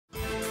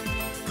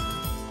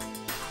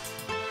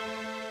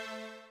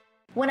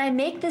When I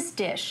make this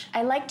dish,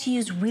 I like to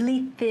use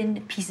really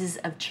thin pieces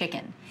of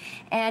chicken.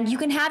 And you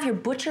can have your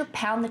butcher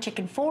pound the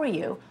chicken for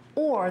you,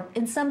 or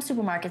in some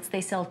supermarkets they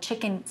sell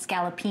chicken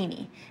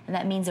scallopini, and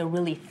that means they're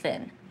really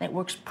thin. It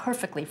works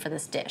perfectly for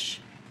this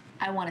dish.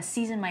 I want to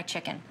season my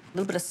chicken. A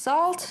little bit of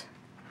salt.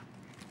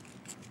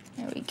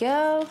 There we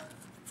go.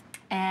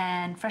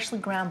 And freshly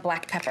ground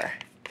black pepper.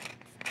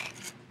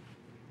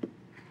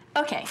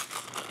 Okay,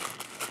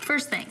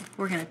 first thing,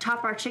 we're gonna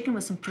top our chicken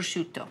with some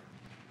prosciutto.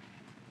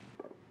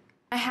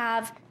 I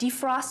have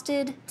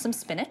defrosted some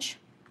spinach,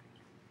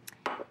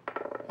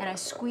 and I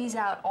squeeze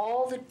out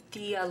all the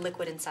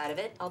liquid inside of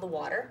it, all the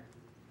water,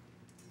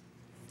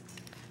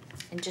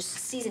 and just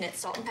season it,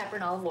 salt and pepper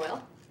and olive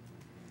oil.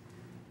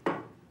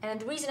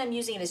 And the reason I'm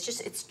using it is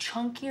just it's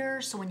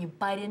chunkier, so when you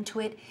bite into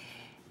it,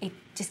 it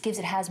just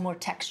has more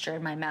texture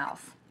in my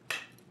mouth.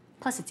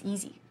 Plus it's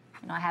easy.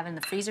 You know, I have it in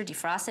the freezer,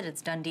 defrost it,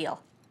 it's done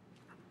deal.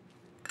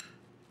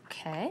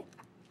 Okay.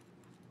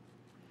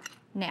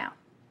 Now,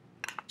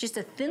 just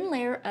a thin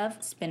layer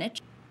of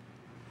spinach.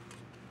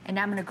 And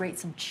now I'm gonna grate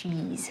some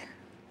cheese.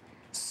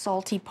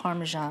 Salty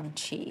Parmesan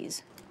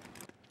cheese.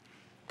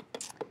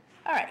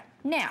 All right,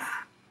 now,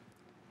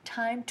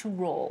 time to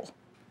roll.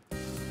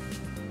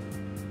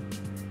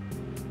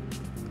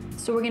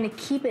 So we're gonna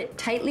keep it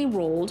tightly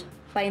rolled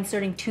by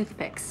inserting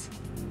toothpicks.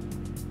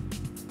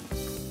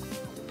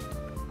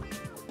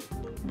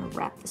 I'm gonna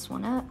wrap this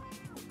one up.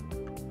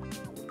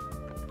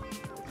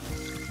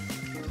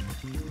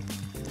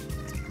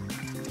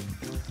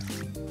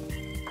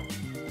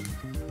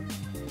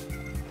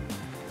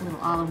 A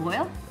little olive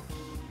oil.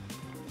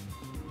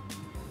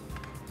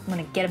 I'm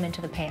gonna get them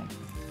into the pan.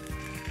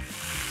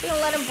 We're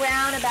gonna let them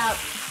brown about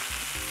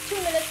 2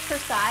 minutes per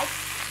side.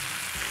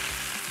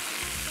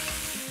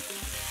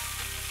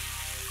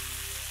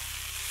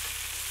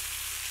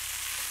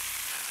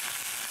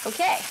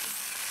 Okay,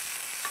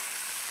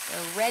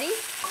 we're ready.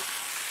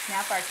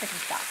 Now for our chicken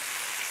stock.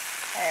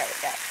 There we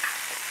go.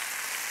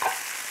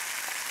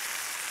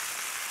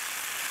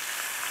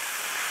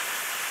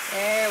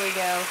 There we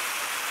go.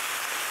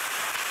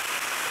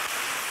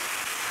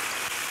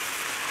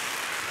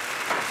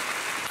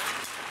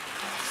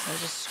 We'll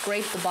just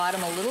scrape the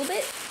bottom a little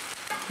bit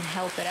and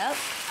help it up.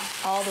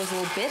 All those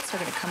little bits are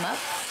gonna come up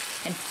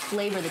and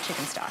flavor the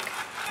chicken stock.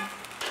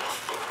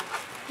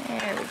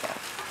 There we go.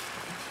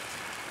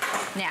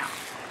 Now,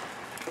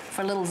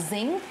 for a little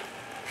zing,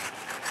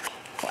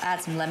 we'll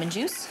add some lemon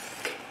juice.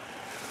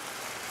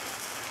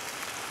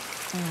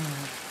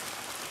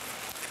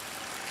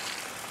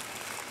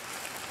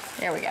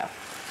 There we go.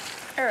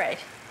 All right,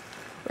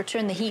 we'll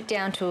turn the heat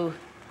down to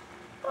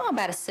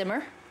about a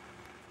simmer.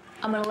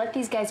 I'm gonna let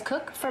these guys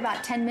cook for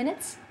about 10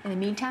 minutes. In the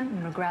meantime, I'm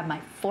gonna grab my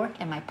fork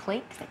and my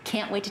plate because I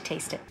can't wait to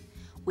taste it.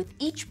 With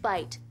each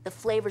bite, the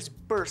flavors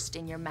burst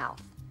in your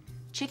mouth.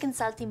 Chicken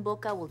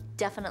saltimbocca will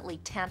definitely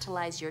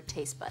tantalize your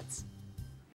taste buds.